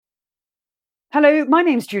Hello, my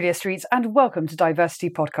name's Julia Streets and welcome to Diversity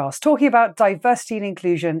Podcast, talking about diversity and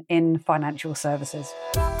inclusion in financial services.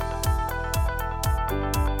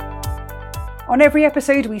 On every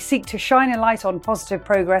episode, we seek to shine a light on positive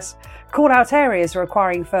progress, call out areas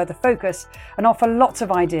requiring further focus, and offer lots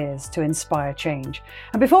of ideas to inspire change.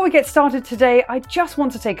 And before we get started today, I just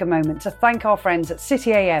want to take a moment to thank our friends at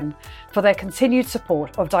City AM for their continued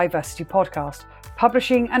support of Diversity Podcast,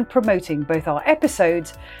 publishing and promoting both our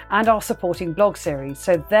episodes and our supporting blog series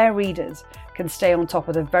so their readers can stay on top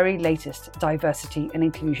of the very latest diversity and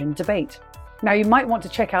inclusion debate. Now, you might want to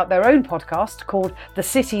check out their own podcast called The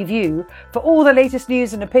City View for all the latest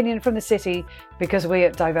news and opinion from the city, because we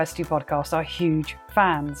at Diversity Podcast are huge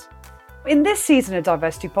fans. In this season of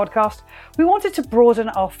Diversity Podcast, we wanted to broaden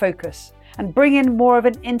our focus and bring in more of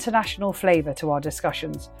an international flavour to our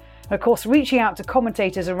discussions. And of course, reaching out to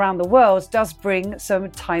commentators around the world does bring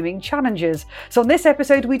some timing challenges. So on this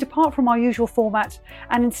episode, we depart from our usual format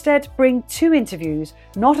and instead bring two interviews,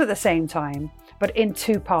 not at the same time, but in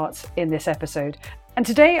two parts in this episode. And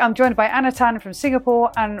today I'm joined by Anna Tan from Singapore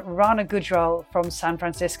and Rana Gujral from San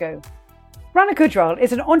Francisco. Rana Gujral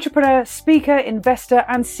is an entrepreneur, speaker, investor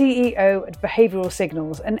and CEO at Behavioural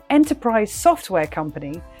Signals, an enterprise software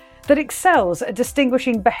company that excels at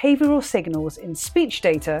distinguishing behavioural signals in speech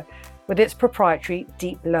data with its proprietary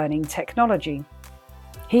deep learning technology.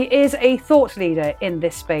 He is a thought leader in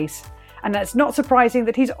this space, and that's not surprising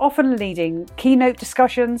that he's often leading keynote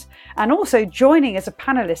discussions and also joining as a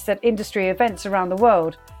panelist at industry events around the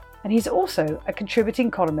world. And he's also a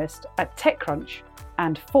contributing columnist at TechCrunch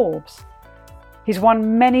and Forbes. He's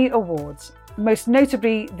won many awards, most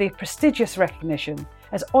notably the prestigious recognition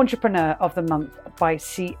as Entrepreneur of the Month by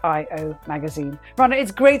CIO magazine. Rana,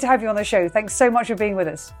 it's great to have you on the show. Thanks so much for being with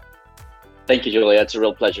us. Thank you, Julia. It's a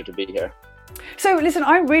real pleasure to be here. So listen,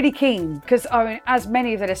 I'm really keen because, as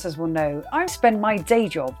many of the listeners will know, I spend my day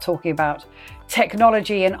job talking about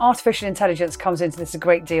technology, and artificial intelligence comes into this a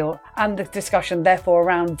great deal, and the discussion therefore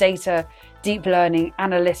around data, deep learning,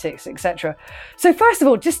 analytics, etc. So first of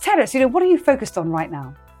all, just tell us, what are you focused on right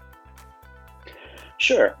now?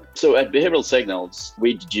 Sure. So at Behavioral Signals,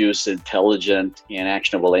 we deduce intelligent and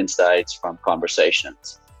actionable insights from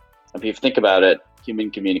conversations. If you think about it, human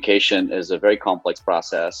communication is a very complex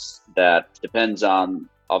process that depends on,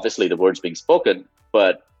 obviously, the words being spoken,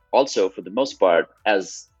 but also, for the most part,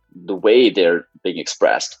 as the way they're being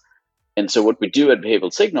expressed. And so what we do at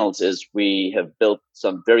Behavioral Signals is we have built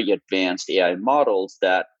some very advanced AI models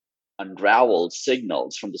that unravel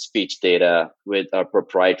signals from the speech data with our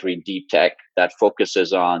proprietary deep tech that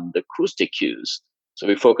focuses on the acoustic cues. So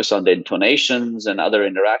we focus on the intonations and other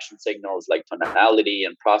interaction signals like tonality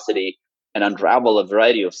and prosody, and unravel a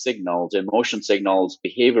variety of signals, emotion signals,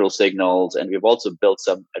 behavioral signals, and we've also built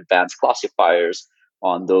some advanced classifiers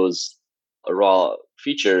on those raw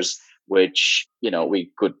features, which we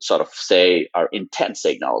could sort of say are intent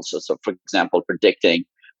signals. So for example, predicting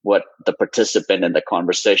what the participant in the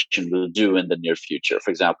conversation will do in the near future. For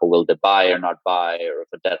example, will they buy or not buy, or if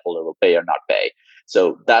a debt holder will pay or not pay.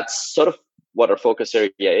 So that's sort of what our focus area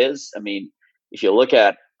is. I mean, if you look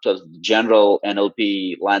at sort of the general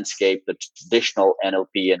NLP landscape, the traditional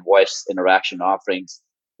NLP and voice interaction offerings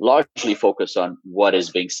largely focus on what is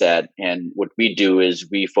being said. And what we do is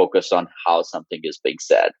we focus on how something is being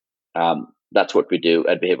said. That's what we do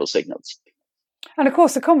at Behavioral Signals. And of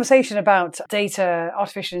course, the conversation about data,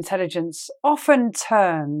 artificial intelligence often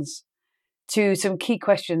turns to some key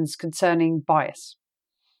questions concerning bias.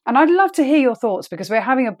 And I'd love to hear your thoughts, because we're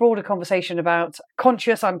having a broader conversation about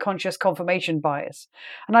conscious, unconscious confirmation bias.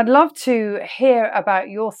 And I'd love to hear about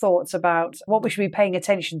your thoughts about what we should be paying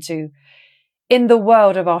attention to in the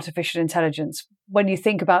world of artificial intelligence when you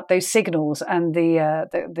think about those signals and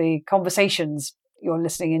the conversations you're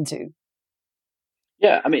listening into.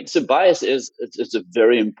 Yeah, I mean, so bias it's a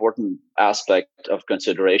very important aspect of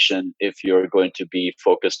consideration if you're going to be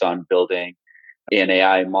focused on building an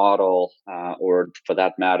AI model, or for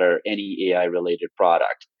that matter, any AI-related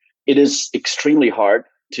product. It is extremely hard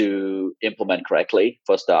to implement correctly,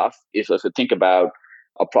 first off. If you think about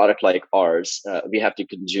a product like ours, we have to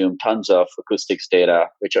consume tons of acoustics data,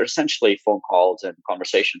 which are essentially phone calls and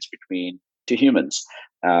conversations between two humans.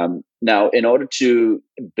 Now, in order to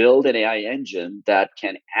build an AI engine that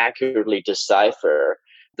can accurately decipher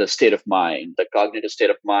the state of mind, the cognitive state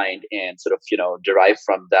of mind, and sort of, derive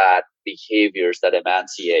from that behaviors that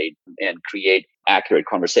emanate and create accurate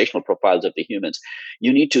conversational profiles of the humans,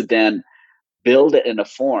 you need to then build it in a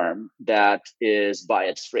form that is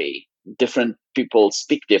bias free. different people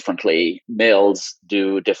speak differently. Males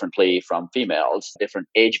do differently from females. Different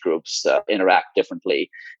age groups interact differently.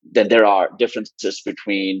 Then there are differences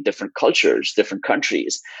between different cultures, different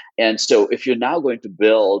countries. And so if you're now going to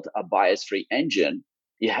build a bias-free engine,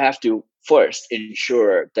 you have to first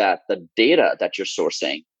ensure that the data that you're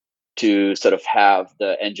sourcing to sort of have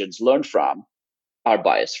the engines learn from are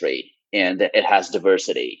bias free and that it has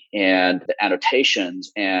diversity and the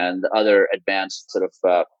annotations and the other advanced sort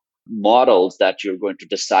of models that you're going to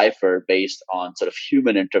decipher based on sort of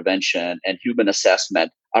human intervention and human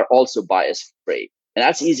assessment are also bias free. And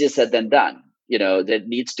that's easier said than done. There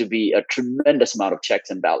needs to be a tremendous amount of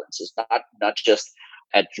checks and balances, not just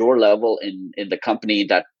at your level in the company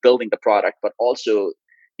that building the product, but also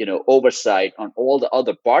oversight on all the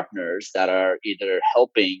other partners that are either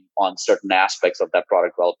helping on certain aspects of that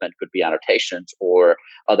product development, could be annotations or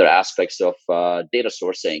other aspects of data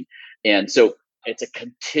sourcing. And so it's a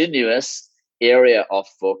continuous area of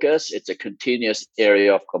focus. It's a continuous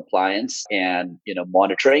area of compliance and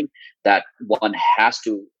monitoring that one has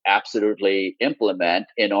to absolutely implement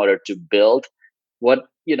in order to build what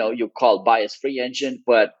you call bias-free engine,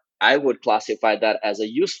 but I would classify that as a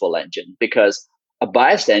useful engine, because a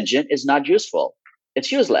biased engine is not useful.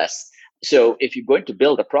 It's useless. So if you're going to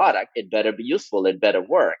build a product, it better be useful, it better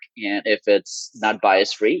work. And if it's not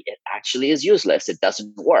bias-free, it actually is useless. It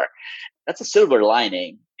doesn't work. That's a silver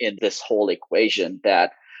lining in this whole equation,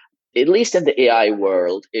 that at least in the AI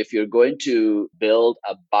world, if you're going to build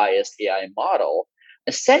a biased AI model,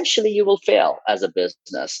 essentially you will fail as a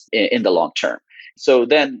business in the long term. So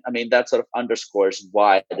then, that sort of underscores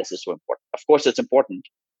why this is so important. Of course, it's important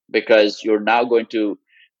because you're now going to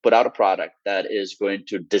put out a product that is going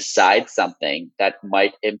to decide something that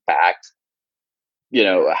might impact,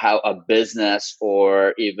 how a business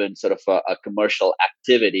or even sort of a commercial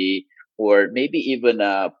activity or maybe even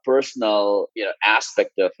a personal,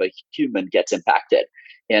 aspect of a human gets impacted.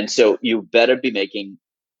 And so you better be making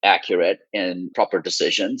accurate and proper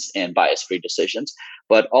decisions and bias-free decisions.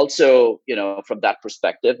 But also, from that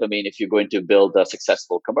perspective, if you're going to build a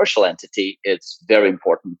successful commercial entity, it's very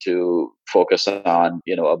important to focus on,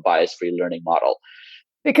 a bias-free learning model.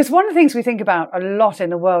 Because one of the things we think about a lot in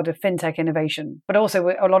the world of fintech innovation, but also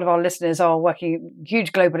a lot of our listeners are working in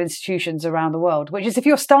huge global institutions around the world, which is if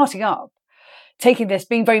you're starting up, taking this,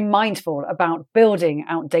 being very mindful about building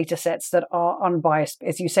out data sets that are unbiased,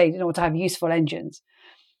 as you say, in order to have useful engines.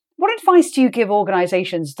 What advice do you give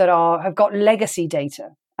organizations that have got legacy data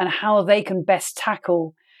and how they can best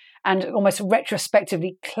tackle and almost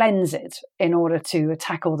retrospectively cleanse it in order to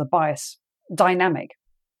tackle the bias dynamic?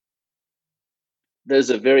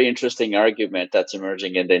 There's a very interesting argument that's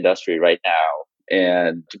emerging in the industry right now.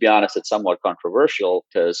 And to be honest, it's somewhat controversial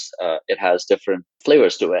because it has different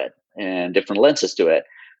flavors to it and different lenses to it.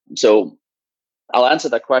 So I'll answer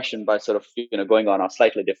that question by sort of going on a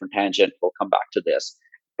slightly different tangent. We'll come back to this.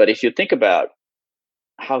 But if you think about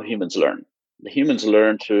how humans learn, the humans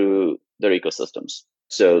learn through their ecosystems.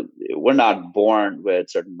 So we're not born with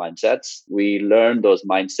certain mindsets. We learn those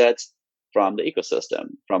mindsets from the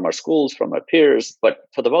ecosystem, from our schools, from our peers. But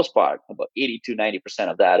for the most part, about 80 to 90%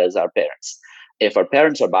 of that is our parents. If our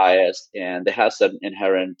parents are biased and they have certain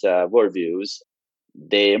inherent worldviews,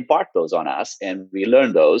 they impart those on us and we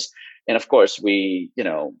learn those. And of course, we,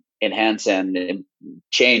 enhance and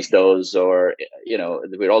change those, or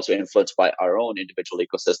we're also influenced by our own individual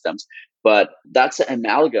ecosystems. But that's an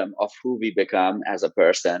amalgam of who we become as a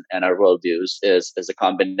person, and our worldviews is a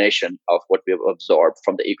combination of what we've absorbed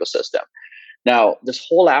from the ecosystem. Now, this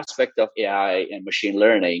whole aspect of AI and machine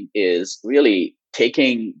learning is really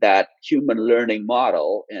taking that human learning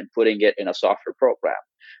model and putting it in a software program,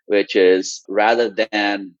 which is, rather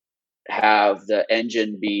than have the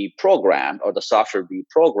engine be programmed or the software be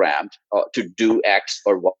programmed to do X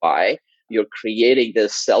or Y, you're creating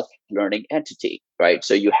this self-learning entity, right?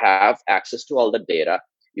 So you have access to all the data.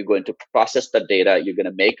 You're going to process the data. You're going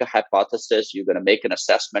to make a hypothesis. You're going to make an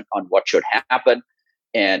assessment on what should happen.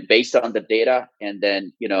 And based on the data, and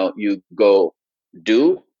then, you go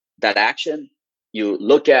do that action. You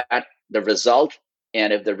look at the result.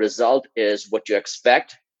 And if the result is what you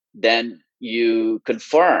expect, then you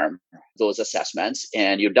confirm those assessments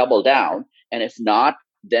and you double down. And if not,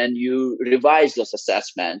 then you revise those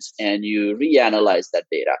assessments and you reanalyze that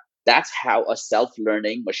data. That's how a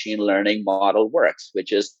self-learning machine learning model works,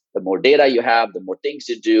 which is the more data you have, the more things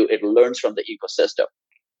you do, it learns from the ecosystem.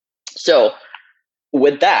 So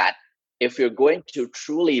with that, if you're going to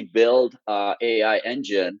truly build an AI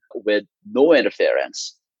engine with no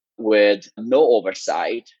interference, with no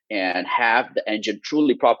oversight, and have the engine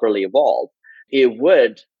truly properly evolved, it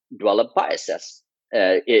would develop biases.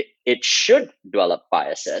 it should develop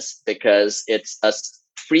biases because it's a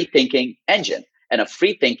free thinking engine, and a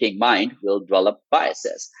free thinking mind will develop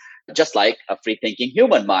biases, just like a free thinking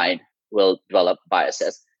human mind will develop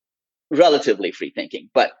biases. Relatively free thinking,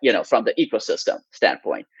 but from the ecosystem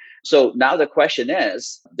standpoint. So now the question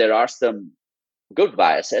is, there are some good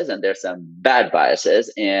biases and there's some bad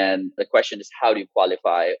biases, and the question is, how do you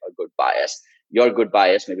qualify a good bias? Your good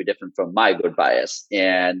bias may be different from my good bias,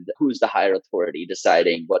 and who's the higher authority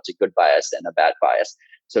deciding what's a good bias and a bad bias?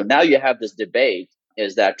 So now you have this debate,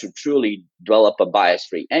 is that to truly develop a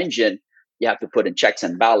bias-free engine, you have to put in checks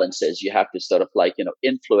and balances. You have to sort of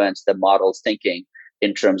influence the model's thinking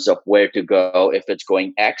in terms of where to go. If it's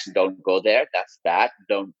going X, don't go there. That's bad.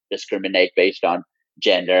 Don't discriminate based on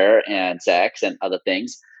gender and sex and other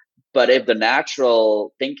things. But if the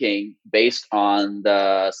natural thinking based on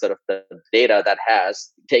the sort of the data that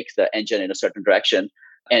takes the engine in a certain direction,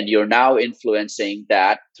 and you're now influencing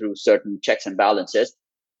that through certain checks and balances,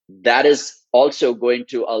 that is also going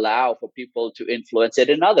to allow for people to influence it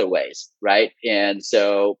in other ways, right? And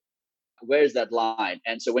so where's that line?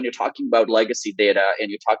 And so when you're talking about legacy data and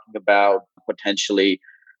you're talking about potentially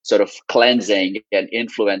sort of cleansing and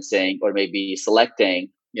influencing or maybe selecting,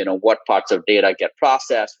 what parts of data get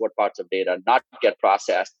processed, what parts of data not get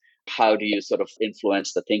processed, how do you sort of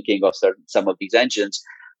influence the thinking of some of these engines?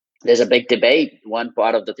 There's a big debate. One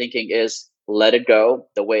part of the thinking is let it go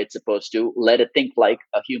the way it's supposed to, let it think like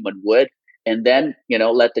a human would, and then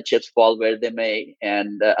let the chips fall where they may.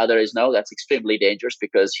 And the other is, no, that's extremely dangerous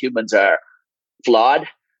because humans are flawed,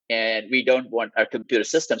 and we don't want our computer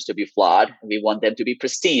systems to be flawed. We want them to be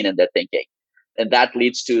pristine in their thinking. And that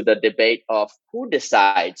leads to the debate of who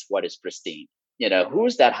decides what is pristine.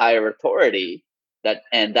 Who's that higher authority,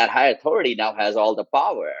 and that higher authority now has all the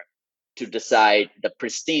power to decide the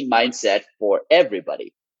pristine mindset for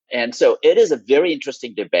everybody. And so it is a very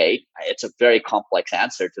interesting debate. It's a very complex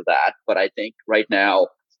answer to that. But I think right now,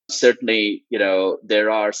 certainly, there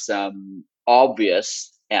are some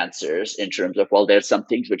obvious answers in terms of, well, there's some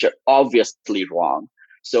things which are obviously wrong.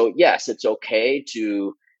 So yes, it's okay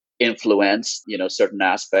to influence, certain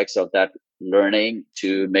aspects of that learning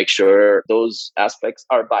to make sure those aspects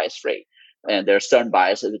are bias free. And there are certain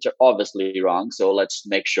biases which are obviously wrong. So let's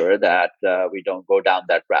make sure that we don't go down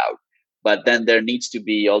that route. But then there needs to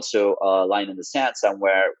be also a line in the sand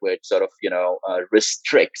somewhere which sort of,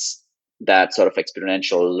 restricts that sort of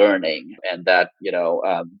exponential learning, and that,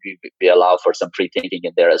 we allow for some free thinking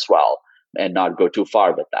in there as well and not go too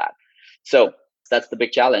far with that. So that's the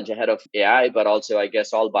big challenge ahead of AI, but also, I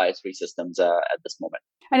guess, all bias-free systems at this moment.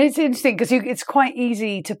 And it's interesting because it's quite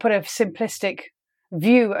easy to put a simplistic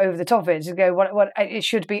view over the top of it, to go what it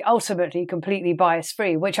should be ultimately completely bias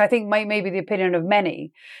free, which I think may be the opinion of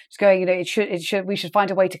many. It's going, we should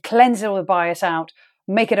find a way to cleanse all the bias out,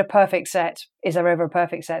 make it a perfect set. Is there ever a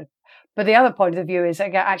perfect set? But the other point of view is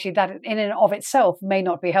actually that in and of itself may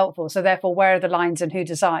not be helpful. So therefore, where are the lines and who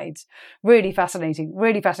decides? Really fascinating,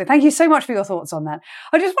 really fascinating. Thank you so much for your thoughts on that.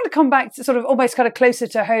 I just want to come back to sort of almost kind of closer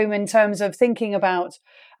to home in terms of thinking about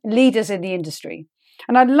leaders in the industry.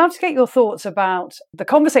 And I'd love to get your thoughts about the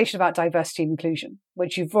conversation about diversity and inclusion,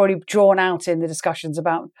 which you've already drawn out in the discussions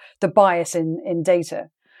about the bias in data,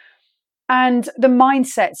 and the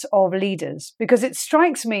mindsets of leaders. Because it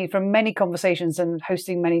strikes me from many conversations and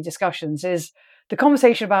hosting many discussions is the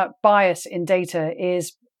conversation about bias in data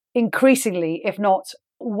is increasingly, if not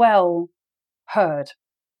well heard.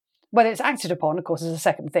 Whether it's acted upon, of course, is a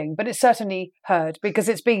second thing, but it's certainly heard because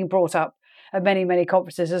it's being brought up at many, many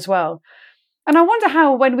conferences as well. And I wonder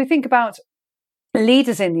how, when we think about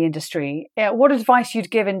leaders in the industry, what advice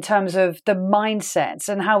you'd give in terms of the mindsets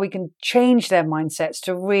and how we can change their mindsets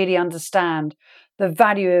to really understand the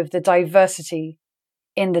value of the diversity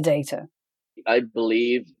in the data. I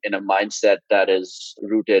believe in a mindset that is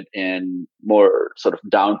rooted in more sort of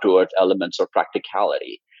down to earth elements or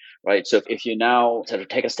practicality, right? So if you now sort of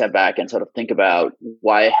take a step back and sort of think about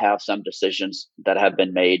why have some decisions that have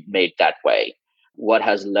been made that way, what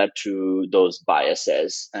has led to those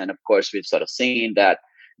biases? And of course, we've sort of seen that,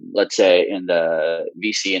 let's say in the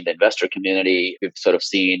VC and the investor community, we've sort of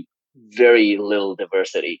seen very little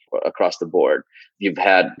diversity across the board. You've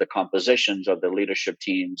had the compositions of the leadership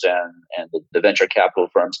teams and the venture capital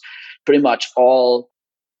firms, pretty much all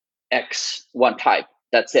X one type.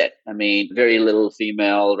 That's it. I mean, very little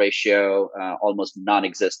female ratio, almost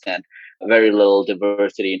non-existent, very little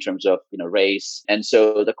diversity in terms of, race. And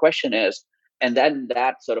so the question is, and then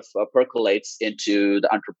that sort of percolates into the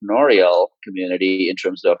entrepreneurial community in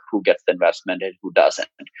terms of who gets the investment and who doesn't.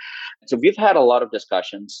 So we've had a lot of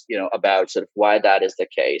discussions, about sort of why that is the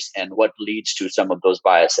case and what leads to some of those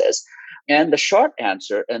biases. And the short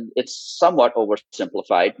answer, and it's somewhat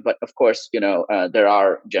oversimplified, but of course, there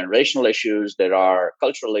are generational issues, there are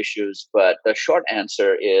cultural issues, but the short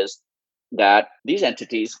answer is that these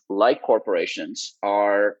entities, like corporations,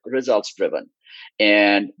 are results driven.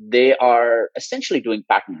 And they are essentially doing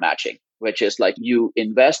pattern matching, which is like you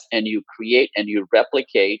invest and you create and you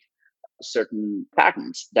replicate certain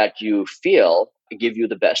patterns that you feel give you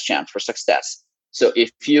the best chance for success. So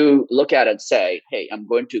if you look at it and say, hey, I'm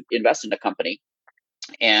going to invest in a company,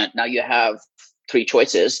 and now you have three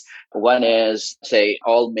choices. One is, say,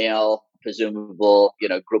 all male, presumable,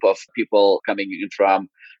 group of people coming in from,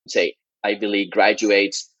 say, Ivy League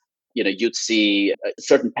graduates. You'd see a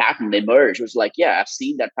certain pattern emerge. It was like, yeah, I've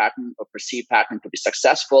seen that pattern or perceived pattern to be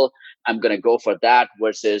successful. I'm going to go for that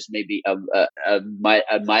versus maybe a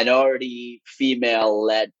minority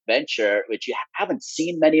female-led venture, which you haven't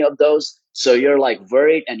seen many of those. So you're like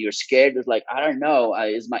worried and you're scared. It's like, I don't know,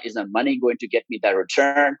 is my money going to get me that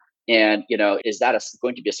return? And is that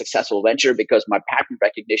going to be a successful venture because my pattern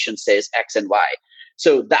recognition says X and Y?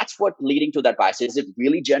 So that's what leading to that bias. Is it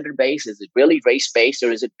really gender based? Is it really race based?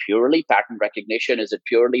 Or is it purely pattern recognition? Is it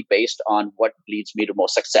purely based on what leads me to more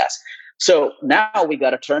success? So now we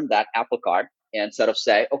got to turn that apple cart and sort of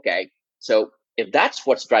say, okay, so if that's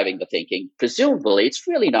what's driving the thinking, presumably it's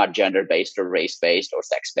really not gender based or race based or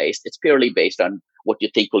sex based. It's purely based on what you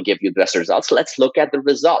think will give you the best results. Let's look at the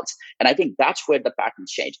results. And I think that's where the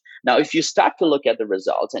patterns change. Now, if you start to look at the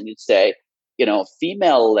results and you say,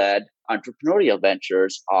 female led entrepreneurial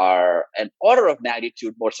ventures are an order of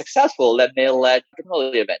magnitude more successful than male led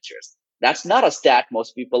entrepreneurial ventures. That's not a stat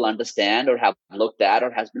most people understand or have looked at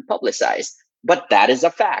or has been publicized, but that is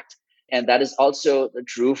a fact. And that is also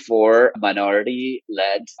true for minority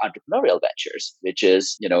led entrepreneurial ventures, which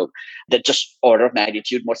is, that just order of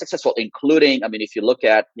magnitude more successful, including, if you look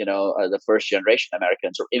at, the first generation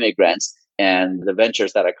Americans or immigrants, and the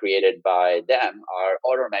ventures that are created by them are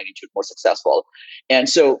order of magnitude more successful. And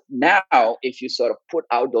so now, if you sort of put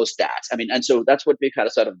out those stats, and so that's what we've kind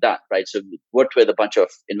of sort of done, right? So we worked with a bunch of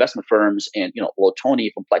investment firms, and,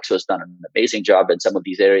 Tony from Plexo has done an amazing job in some of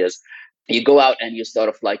these areas. You go out and you sort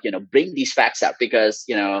of like, bring these facts out because,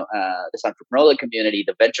 this entrepreneurial community,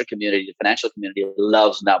 the venture community, the financial community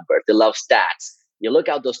loves numbers. They love stats. You look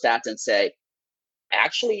out those stats and say,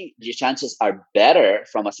 actually, your chances are better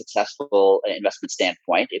from a successful investment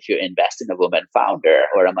standpoint if you invest in a woman founder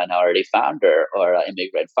or a minority founder or an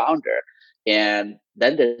immigrant founder. And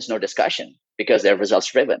then there's no discussion because they're results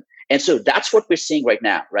driven. And so that's what we're seeing right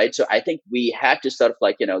now, right? So I think we had to sort of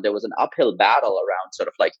like, there was an uphill battle around sort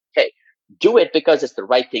of like, hey, do it because it's the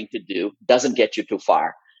right thing to do, doesn't get you too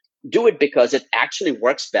far. Do it because it actually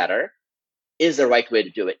works better, is the right way to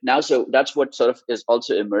do it. Now, so that's what sort of is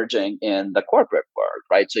also emerging in the corporate world,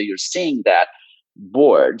 right? So you're seeing that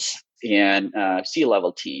boards and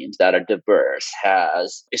C-level teams that are diverse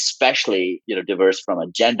has, especially, diverse from a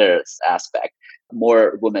gender aspect,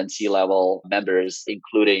 more women C-level members,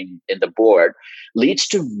 including in the board, leads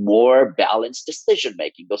to more balanced decision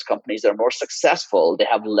making. Those companies are more successful. They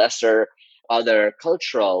have lesser other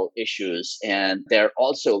cultural issues, and they're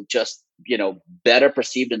also just better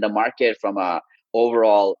perceived in the market from a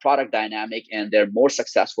overall product dynamic, and they're more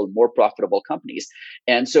successful, more profitable companies.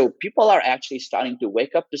 And so people are actually starting to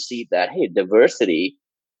wake up to see that, hey, diversity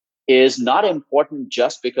is not important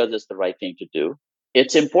just because it's the right thing to do.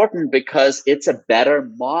 It's important because it's a better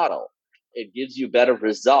model. It gives you better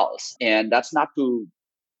results. And that's not too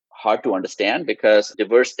hard to understand because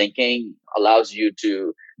diverse thinking allows you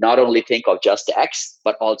to not only think of just X,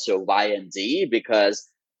 but also Y and Z, because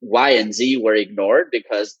Y and Z were ignored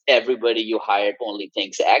because everybody you hired only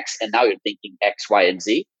thinks X, and now you're thinking X, Y, and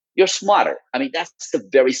Z. You're smarter. That's the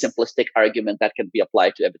very simplistic argument that can be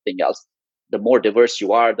applied to everything else. The more diverse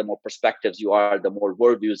you are, the more perspectives you are, the more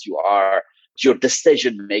worldviews you are, your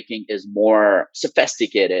decision making is more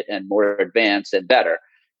sophisticated and more advanced and better.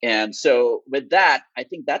 And so with that, I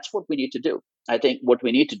think that's what we need to do. I think what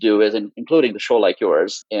we need to do is, including the show like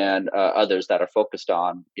yours and others that are focused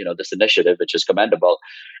on, this initiative, which is commendable,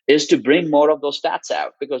 is to bring more of those stats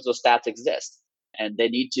out because those stats exist and they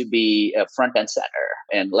need to be front and center.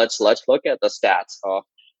 And let's look at the stats of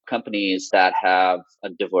companies that have a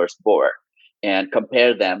diverse board and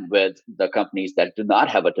compare them with the companies that do not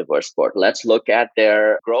have a diverse board. Let's look at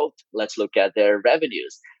their growth. Let's look at their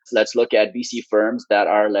revenues. Let's look at VC firms that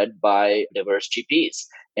are led by diverse GPs.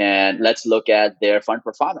 And let's look at their fund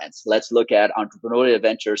performance. Let's look at entrepreneurial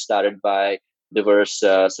ventures started by diverse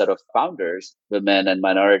set of founders, women and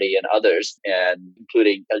minority and others, and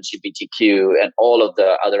including LGBTQ and all of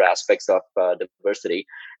the other aspects of diversity.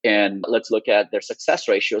 And let's look at their success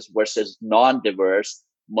ratios versus non-diverse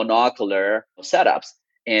monocular setups.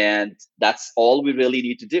 And that's all we really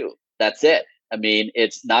need to do. That's it. I mean,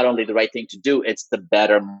 it's not only the right thing to do, it's the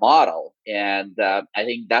better model. And I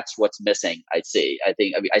think that's what's missing. I see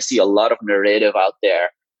a lot of narrative out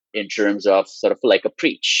there in terms of sort of like a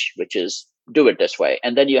preach, which is do it this way.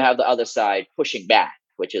 And then you have the other side pushing back,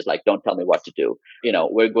 which is like, don't tell me what to do.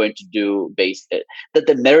 We're going to do that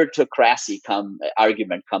the meritocracy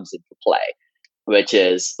argument comes into play, which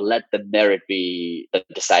is let the merit be the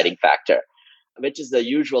deciding factor, which is the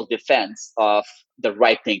usual defense of the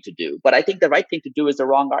right thing to do. But I think the right thing to do is the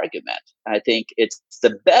wrong argument. I think it's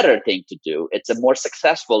the better thing to do. It's a more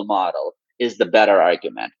successful model is the better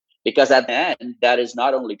argument. Because at the end, that is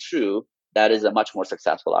not only true, that is a much more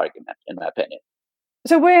successful argument, in my opinion.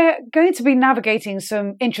 So we're going to be navigating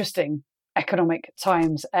some interesting economic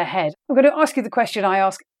times ahead. I'm going to ask you the question I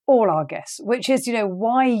ask all our guests, which is,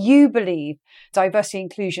 why you believe diversity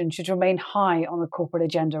and inclusion should remain high on the corporate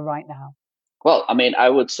agenda right now. Well, I mean, I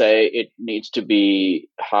would say it needs to be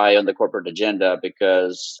high on the corporate agenda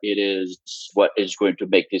because it is what is going to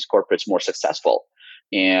make these corporates more successful.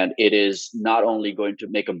 And it is not only going to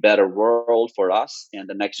make a better world for us and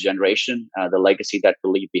the next generation, the legacy that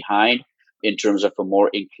we leave behind in terms of a more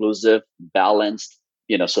inclusive, balanced,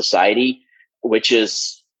 society, which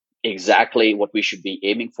is exactly what we should be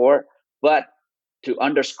aiming for. But to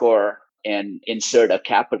underscore and insert a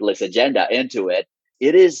capitalist agenda into it,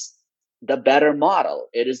 it is the better model.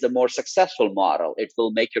 It is the more successful model. It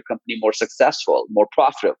will make your company more successful, more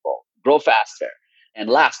profitable, grow faster, and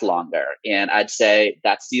last longer. And I'd say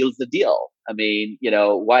that seals the deal. I mean,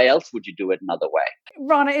 why else would you do it another way?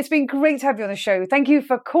 Rana, it's been great to have you on the show. Thank you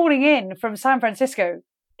for calling in from San Francisco.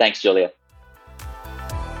 Thanks, Julia.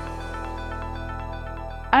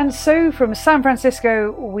 And so from San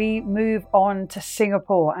Francisco, we move on to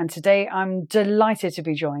Singapore. And today I'm delighted to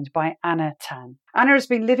be joined by Anna Tan. Anna has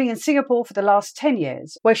been living in Singapore for the last 10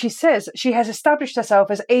 years, where she says she has established herself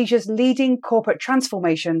as Asia's leading corporate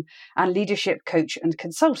transformation and leadership coach and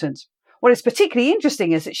consultant. What is particularly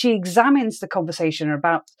interesting is that she examines the conversation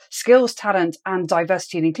about skills, talent, and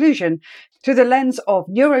diversity and inclusion through the lens of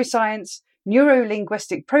neuroscience,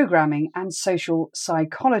 neuro-linguistic programming and social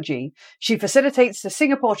psychology. She facilitates the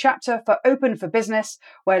Singapore chapter for Open for Business,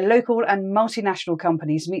 where local and multinational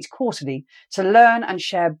companies meet quarterly to learn and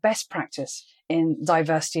share best practice in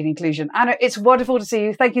diversity and inclusion. Anna, it's wonderful to see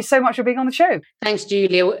you. Thank you so much for being on the show. Thanks,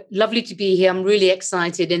 Julia. Lovely to be here. I'm really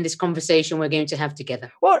excited in this conversation we're going to have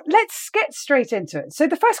together. Well, let's get straight into it. So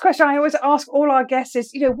the first question I always ask all our guests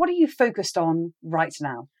is, what are you focused on right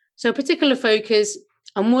now? So particular focus,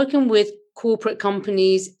 I'm working with corporate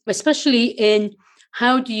companies, especially in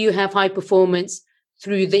how do you have high performance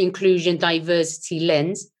through the inclusion diversity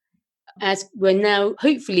lens, as we're now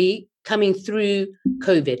hopefully coming through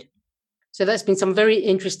COVID. So that's been some very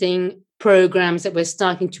interesting programs that we're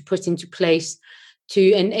starting to put into place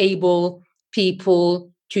to enable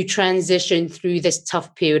people to transition through this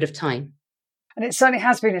tough period of time. And it certainly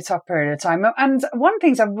has been a tough period of time. And one of the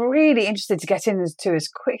things I'm really interested to get into as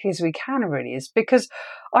quickly as we can really is because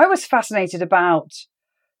I was fascinated about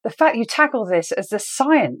the fact you tackle this as the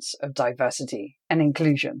science of diversity and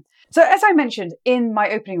inclusion. So as I mentioned in my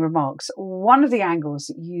opening remarks, one of the angles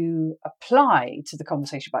that you apply to the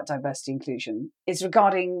conversation about diversity and inclusion is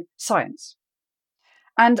regarding science.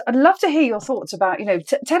 And I'd love to hear your thoughts about,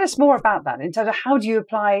 tell us more about that in terms of how do you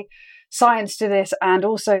apply science to this, and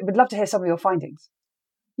also would love to hear some of your findings.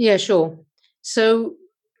 Yeah, sure. So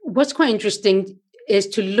what's quite interesting is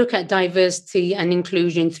to look at diversity and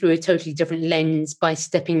inclusion through a totally different lens by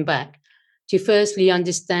stepping back to firstly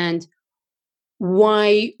understand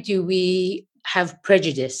why do we have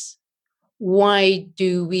prejudice? Why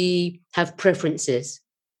do we have preferences?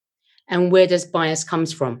 And where does bias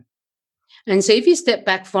comes from? And so if you step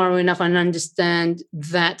back far enough and understand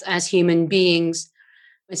that as human beings,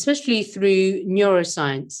 especially through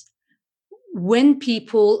neuroscience, when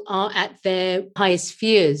people are at their highest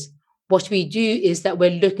fears, what we do is that we're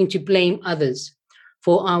looking to blame others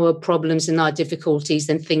for our problems and our difficulties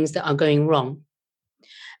and things that are going wrong.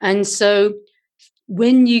 And so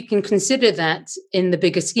when you can consider that in the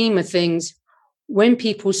bigger scheme of things, when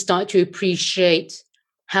people start to appreciate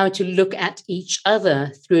how to look at each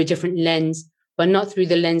other through a different lens, but not through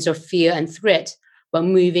the lens of fear and threat, but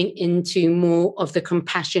moving into more of the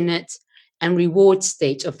compassionate and reward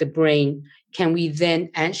state of the brain, can we then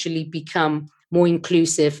actually become more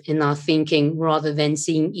inclusive in our thinking rather than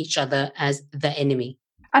seeing each other as the enemy?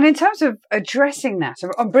 And in terms of addressing that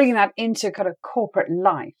and bringing that into kind of corporate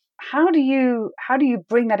life, how do you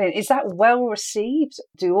bring that in? Is that well received?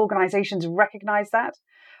 Do organizations recognize that?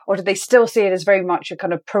 Or do they still see it as very much a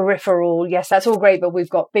kind of peripheral, yes, that's all great, but we've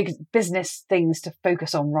got big business things to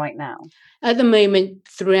focus on right now? At the moment,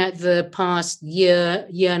 throughout the past year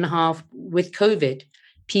and a half with COVID,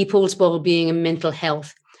 people's well-being and mental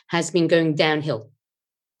health has been going downhill.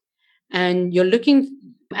 And you're looking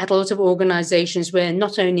at a lot of organizations where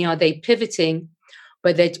not only are they pivoting,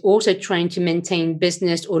 but they're also trying to maintain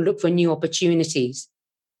business or look for new opportunities.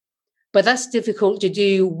 But that's difficult to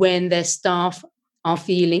do when their staff are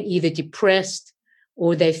feeling either depressed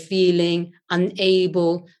or they're feeling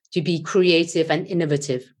unable to be creative and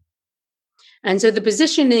innovative. And so the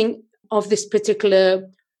positioning of this particular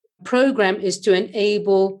program is to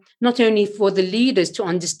enable not only for the leaders to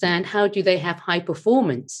understand how do they have high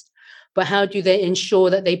performance, but how do they ensure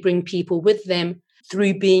that they bring people with them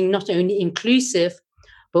through being not only inclusive,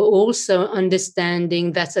 but also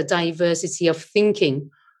understanding that a diversity of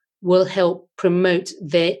thinking will help promote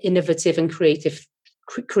their innovative and creative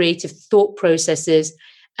thought processes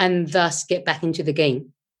and thus get back into the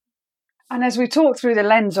game. And as we talk through the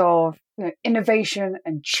lens of innovation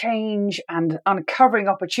and change and uncovering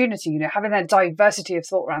opportunity, having that diversity of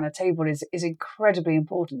thought around the table is incredibly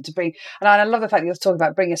important to bring. And I love the fact that you're talking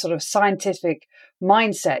about bringing a sort of scientific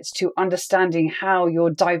mindset to understanding how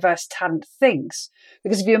your diverse talent thinks.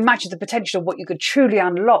 Because if you imagine the potential of what you could truly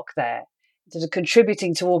unlock there, to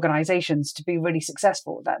contributing to organizations to be really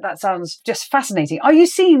successful, that sounds just fascinating. Are you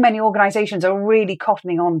seeing many organizations are really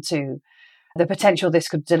cottoning on to the potential this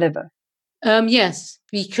could deliver? Yes,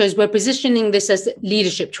 because we're positioning this as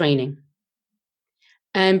leadership training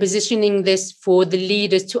and positioning this for the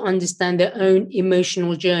leaders to understand their own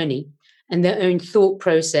emotional journey and their own thought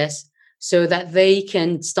process so that they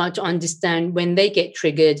can start to understand when they get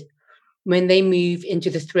triggered, when they move into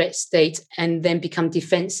the threat state and then become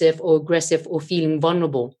defensive or aggressive or feeling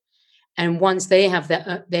vulnerable. And once they have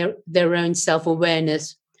their own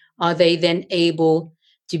self-awareness, are they then able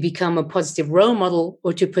to become a positive role model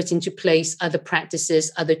or to put into place other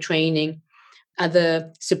practices, other training,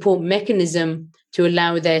 other support mechanism to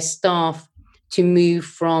allow their staff to move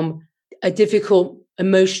from a difficult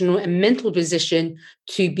emotional and mental position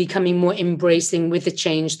to becoming more embracing with the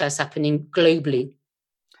change that's happening globally.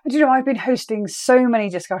 And I've been hosting so many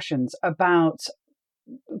discussions about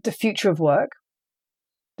the future of work,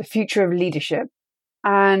 the future of leadership,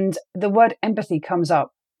 and the word empathy comes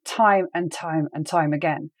up time and time and time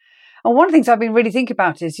again. And one of the things I've been really thinking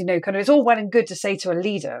about is, it's all well and good to say to a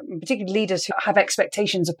leader, particularly leaders who have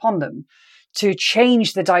expectations upon them, to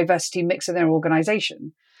change the diversity mix of their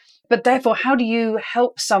organization. But therefore, how do you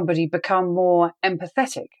help somebody become more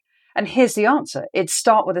empathetic? And here's the answer. It's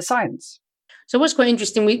start with the science. So what's quite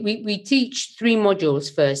interesting, we teach 3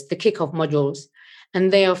 modules first, the kickoff modules.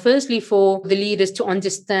 And they are firstly for the leaders to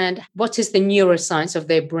understand what is the neuroscience of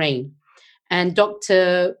their brain. And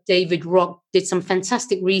Dr. David Rock did some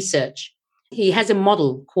fantastic research. He has a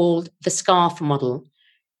model called the SCARF model,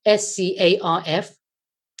 SCARF.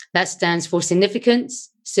 That stands for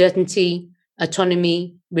significance, certainty,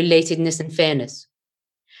 autonomy, relatedness, and fairness.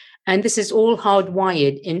 And this is all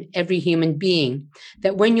hardwired in every human being,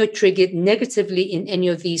 that when you're triggered negatively in any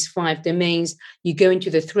of these 5 domains, you go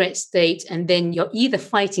into the threat state, and then you're either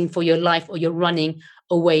fighting for your life or you're running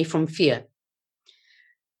away from fear.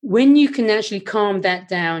 When you can actually calm that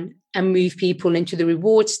down and move people into the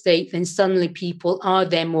reward state, then suddenly people are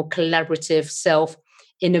then more collaborative,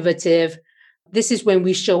 self-innovative. This is when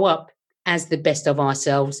we show up as the best of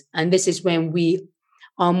ourselves. And this is when we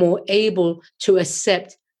are more able to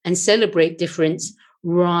accept and celebrate difference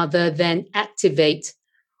rather than activate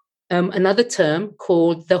another term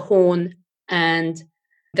called the horn and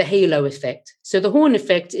the halo effect. So the horn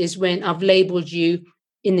effect is when I've labeled you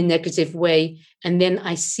in a negative way, and then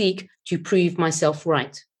I seek to prove myself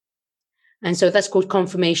right. And so that's called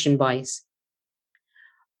confirmation bias.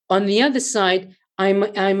 On the other side,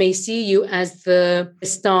 I may see you as the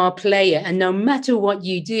star player, and no matter what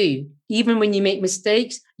you do, even when you make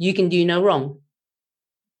mistakes, you can do no wrong.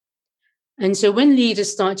 And so when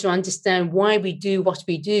leaders start to understand why we do what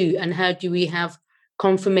we do and how do we have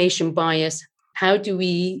confirmation bias, how do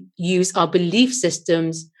we use our belief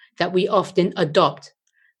systems that we often adopt,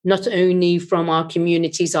 not only from our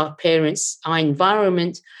communities, our parents, our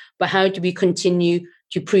environment, but how do we continue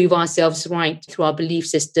to prove ourselves right through our belief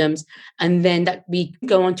systems, and then that we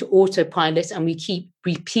go on to autopilot and we keep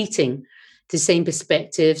repeating the same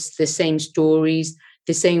perspectives, the same stories,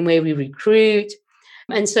 the same way we recruit,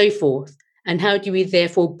 and so forth. And how do we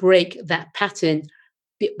therefore break that pattern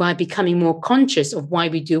by becoming more conscious of why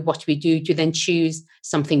we do what we do to then choose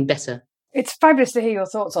something better? It's fabulous to hear your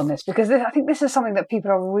thoughts on this, because I think this is something that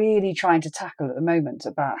people are really trying to tackle at the moment,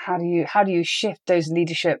 about how do you shift those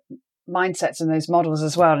leadership mindsets and those models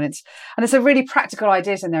as well. And there's some really practical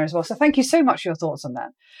ideas in there as well. So thank you so much for your thoughts on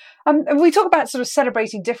that. And we talk about sort of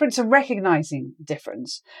celebrating difference and recognizing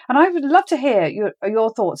difference. And I would love to hear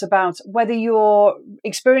your thoughts about whether you're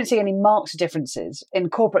experiencing any marked differences in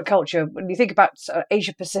corporate culture when you think about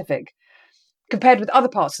Asia Pacific compared with other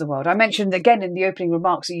parts of the world. I mentioned again in the opening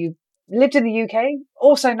remarks that you lived in the UK,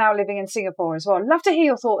 also now living in Singapore as well. I'd love to hear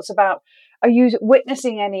your thoughts about, are you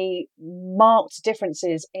witnessing any marked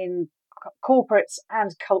differences in corporates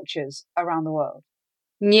and cultures around the world?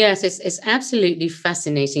 Yes, it's absolutely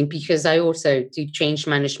fascinating, because I also do change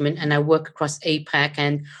management and I work across APAC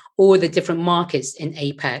and all the different markets in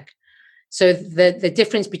APAC. So the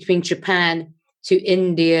difference between Japan to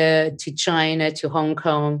India, to China, to Hong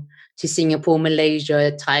Kong, to Singapore,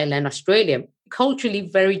 Malaysia, Thailand, Australia, culturally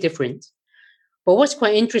very different. But what's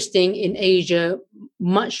quite interesting in Asia,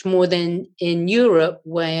 much more than in Europe,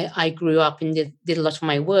 where I grew up and did a lot of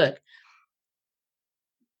my work,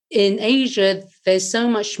 in Asia, there's so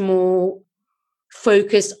much more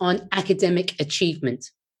focus on academic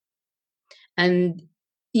achievement. And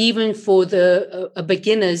even for a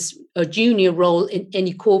beginner's or junior role in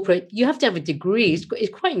any corporate, you have to have a degree.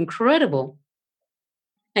 It's quite incredible.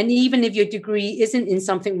 And even if your degree isn't in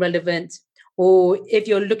something relevant, or if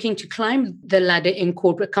you're looking to climb the ladder in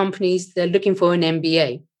corporate companies, they're looking for an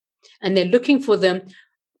MBA. And they're looking for them,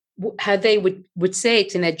 how they would say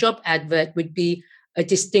it in their job advert, would be a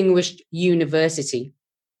distinguished university.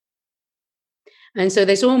 And so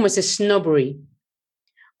there's almost a snobbery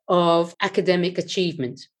of academic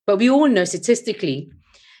achievement. But we all know statistically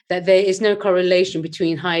that there is no correlation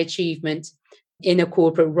between high achievement in a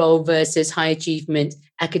corporate role versus high achievement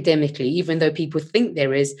academically, even though people think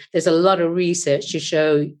there is. There's a lot of research to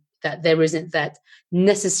show that there isn't that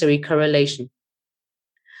necessary correlation.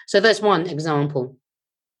 So that's one example.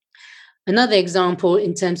 Another example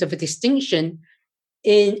in terms of a distinction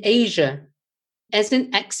in Asia, as an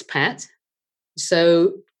expat,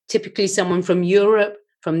 so typically someone from Europe,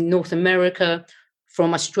 from North America,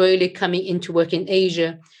 from Australia coming into work in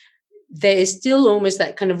Asia, there is still almost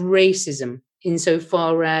that kind of racism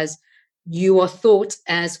insofar as you are thought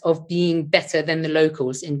as of being better than the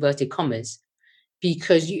locals, inverted commas,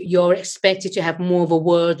 because you're expected to have more of a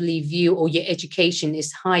worldly view, or your education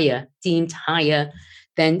is higher, deemed higher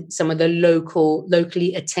than some of the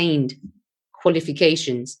locally attained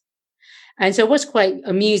qualifications. And so what's quite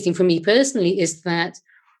amusing for me personally is that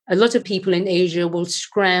a lot of people in Asia will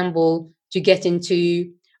scramble to get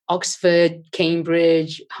into Oxford,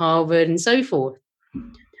 Cambridge, Harvard, and so forth.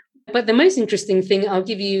 But the most interesting thing, I'll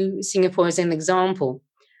give you Singapore as an example.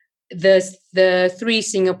 The 3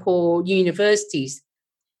 Singapore universities,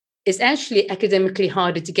 it's actually academically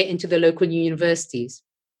harder to get into the local universities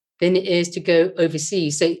than it is to go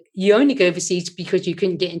overseas. So you only go overseas because you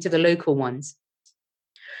couldn't get into the local ones.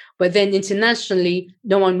 But then internationally,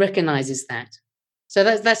 no one recognizes that. So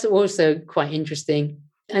that's also quite interesting.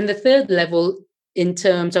 And the third level in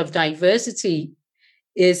terms of diversity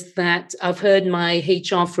is that I've heard my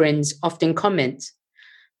HR friends often comment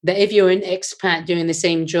that if you're an expat doing the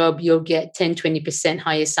same job, you'll get 10, 20%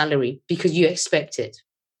 higher salary because you expect it.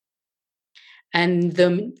 And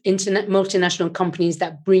the multinational companies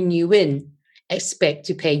that bring you in expect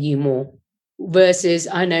to pay you more. Versus,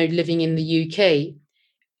 I know, living in the UK,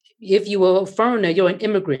 if you were a foreigner, you're an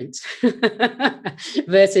immigrant.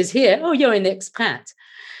 Versus here, oh, you're an expat.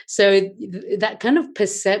 So that kind of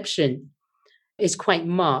perception is quite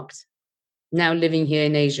marked now living here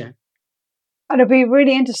in Asia. And it'll be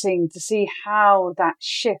really interesting to see how that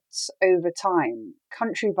shifts over time,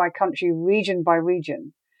 country by country, region by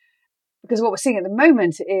region. Because what we're seeing at the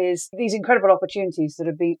moment is these incredible opportunities that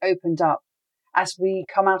are being opened up as we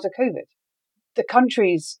come out of COVID. The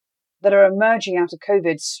countries that are emerging out of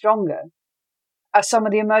COVID stronger are some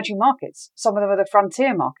of the emerging markets. Some of them are the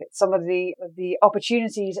frontier markets, some of the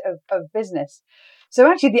opportunities of business. So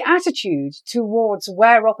actually the attitude towards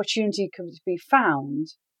where opportunity can be found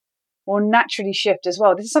will naturally shift as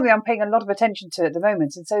well. This is something I'm paying a lot of attention to at the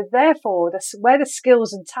moment. And so therefore, where the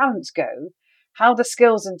skills and talents go, how the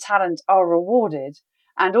skills and talent are rewarded,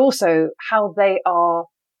 and also how they are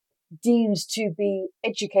deemed to be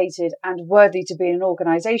educated and worthy to be in an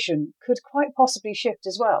organization could quite possibly shift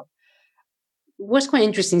as well. What's quite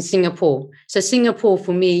interesting, Singapore. So Singapore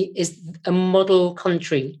for me is a model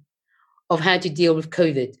country of how to deal with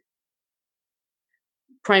COVID.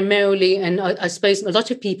 Primarily, and I suppose a lot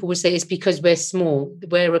of people would say it's because we're small,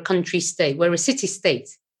 we're a country state, we're a city state.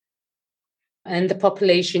 And the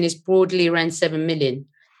population is broadly around 7 million.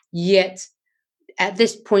 Yet at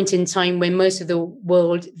this point in time, when most of the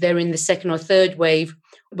world, they're in the second or third wave,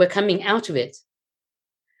 we're coming out of it.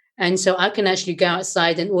 And so I can actually go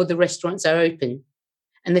outside and all the restaurants are open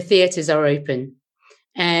and the theaters are open.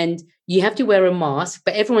 And you have to wear a mask,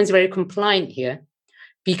 but everyone's very compliant here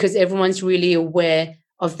because everyone's really aware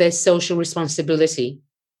of their social responsibility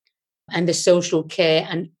and the social care,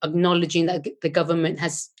 and acknowledging that the government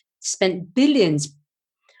has spent billions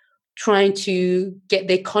trying to get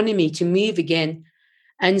the economy to move again.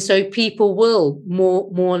 And so people will more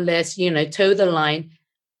or less, toe the line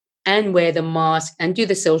and wear the mask and do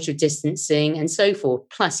the social distancing and so forth.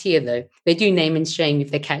 Plus here, though, they do name and shame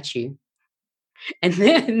if they catch you. And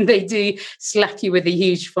then they do slap you with a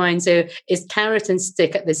huge fine. So it's carrot and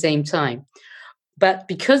stick at the same time. But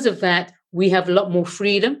because of that, we have a lot more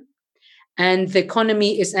freedom. And the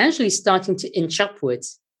economy is actually starting to inch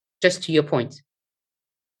upwards, just to your point.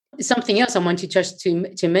 Something else I wanted just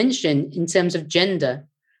to mention in terms of gender,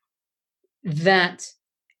 that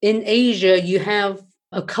in Asia, you have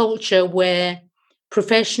a culture where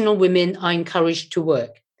professional women are encouraged to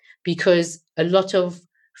work because a lot of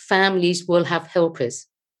families will have helpers.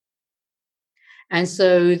 And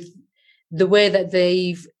so the way that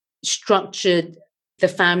they've structured the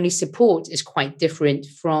family support is quite different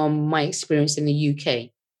from my experience in the UK,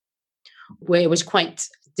 where it was quite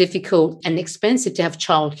difficult and expensive to have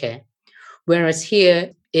childcare, whereas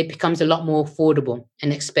here it becomes a lot more affordable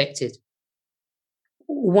and expected.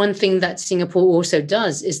 One thing that Singapore also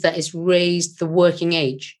does is that it's raised the working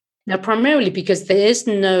age. Now, primarily because there is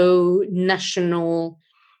no national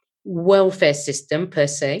welfare system per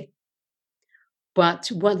se, but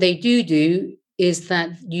what they do is that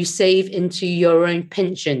you save into your own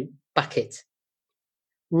pension bucket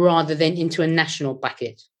rather than into a national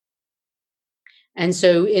bucket. And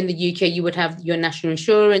so in the UK, you would have your national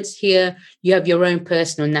insurance. Here, you have your own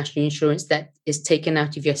personal national insurance that is taken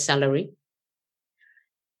out of your salary.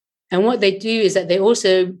 And what they do is that they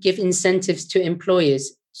also give incentives to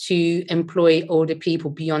employers to employ older people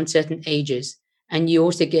beyond certain ages. And you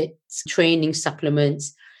also get training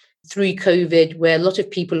supplements through COVID, where a lot of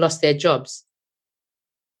people lost their jobs.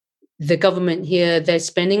 The government here, they're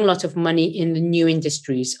spending a lot of money in the new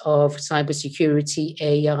industries of cybersecurity,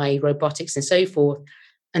 AI, robotics, and so forth.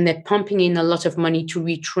 And they're pumping in a lot of money to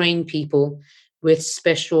retrain people with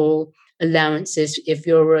special allowances if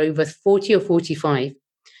you're over 40 or 45.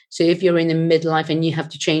 So if you're in the midlife and you have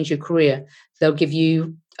to change your career, they'll give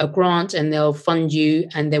you a grant and they'll fund you.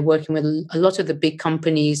 And they're working with a lot of the big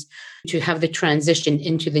companies to have the transition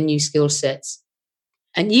into the new skill sets.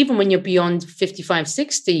 And even when you're beyond 55,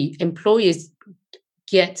 60, employers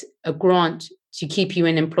get a grant to keep you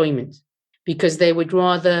in employment because they would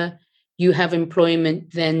rather you have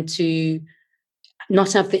employment than to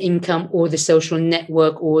not have the income or the social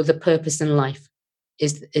network or the purpose in life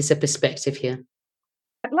is a perspective here.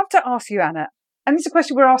 I'd love to ask you, Anna, and this is a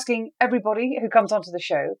question we're asking everybody who comes onto the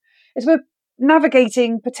show, is we're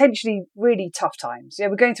navigating potentially really tough times.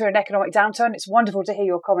 We're going through an economic downturn. It's wonderful to hear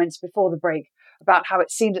your comments before the break about how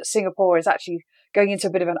it seems that Singapore is actually going into a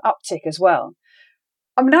bit of an uptick as well.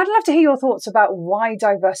 I mean, I'd love to hear your thoughts about why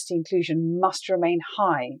diversity inclusion must remain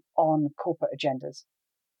high on corporate agendas.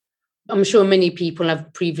 I'm sure many people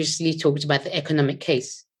have previously talked about the economic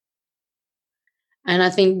case. And I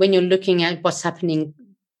think when you're looking at what's happening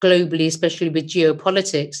globally, especially with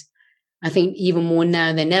geopolitics, I think even more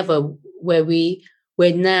now than ever, where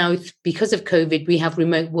now, because of COVID, we have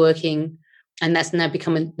remote working, and that's now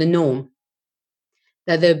becoming the norm.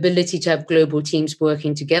 That the ability to have global teams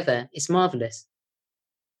working together is marvelous.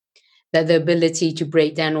 That the ability to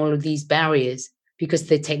break down all of these barriers, because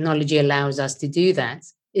the technology allows us to do that,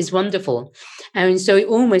 is wonderful. And so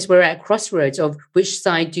almost we're at crossroads of which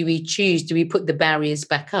side do we choose? Do we put the barriers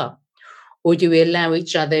back up? Or do we allow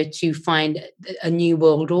each other to find a new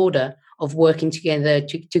world order of working together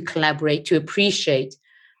to collaborate, to appreciate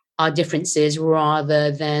our differences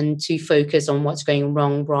rather than to focus on what's going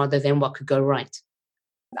wrong rather than what could go right?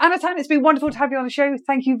 Anna Tan, it's been wonderful to have you on the show.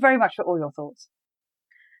 Thank you very much for all your thoughts.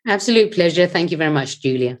 Absolute pleasure. Thank you very much,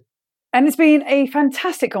 Julia. And it's been a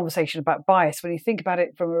fantastic conversation about bias. When you think about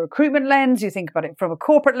it from a recruitment lens, you think about it from a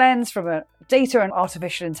corporate lens, from a data and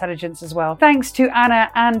artificial intelligence as well. Thanks to Anna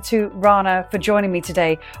and to Rana for joining me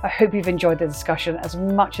today. I hope you've enjoyed the discussion as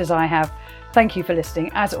much as I have. Thank you for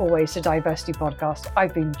listening, as always, to Diversity Podcast.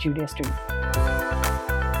 I've been Julia Street.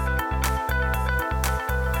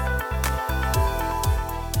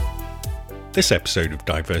 This episode of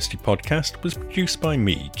Diversity Podcast was produced by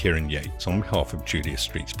me, Kieran Yates, on behalf of Julia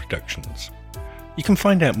Streets Productions. You can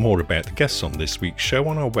find out more about the guests on this week's show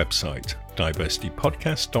on our website,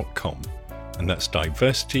 diversitypodcast.com, and that's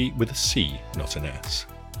diversity with a C, not an S.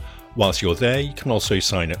 Whilst you're there, you can also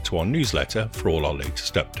sign up to our newsletter for all our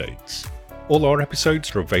latest updates. All our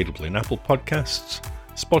episodes are available in Apple Podcasts,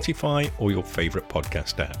 Spotify, or your favourite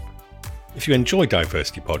podcast app. If you enjoy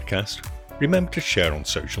Diversity Podcast, remember to share on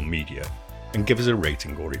social media and give us a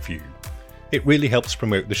rating or review. It really helps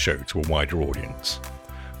promote the show to a wider audience.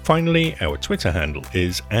 Finally, our Twitter handle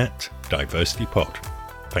is @DiversityPod.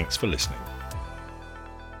 Thanks for listening.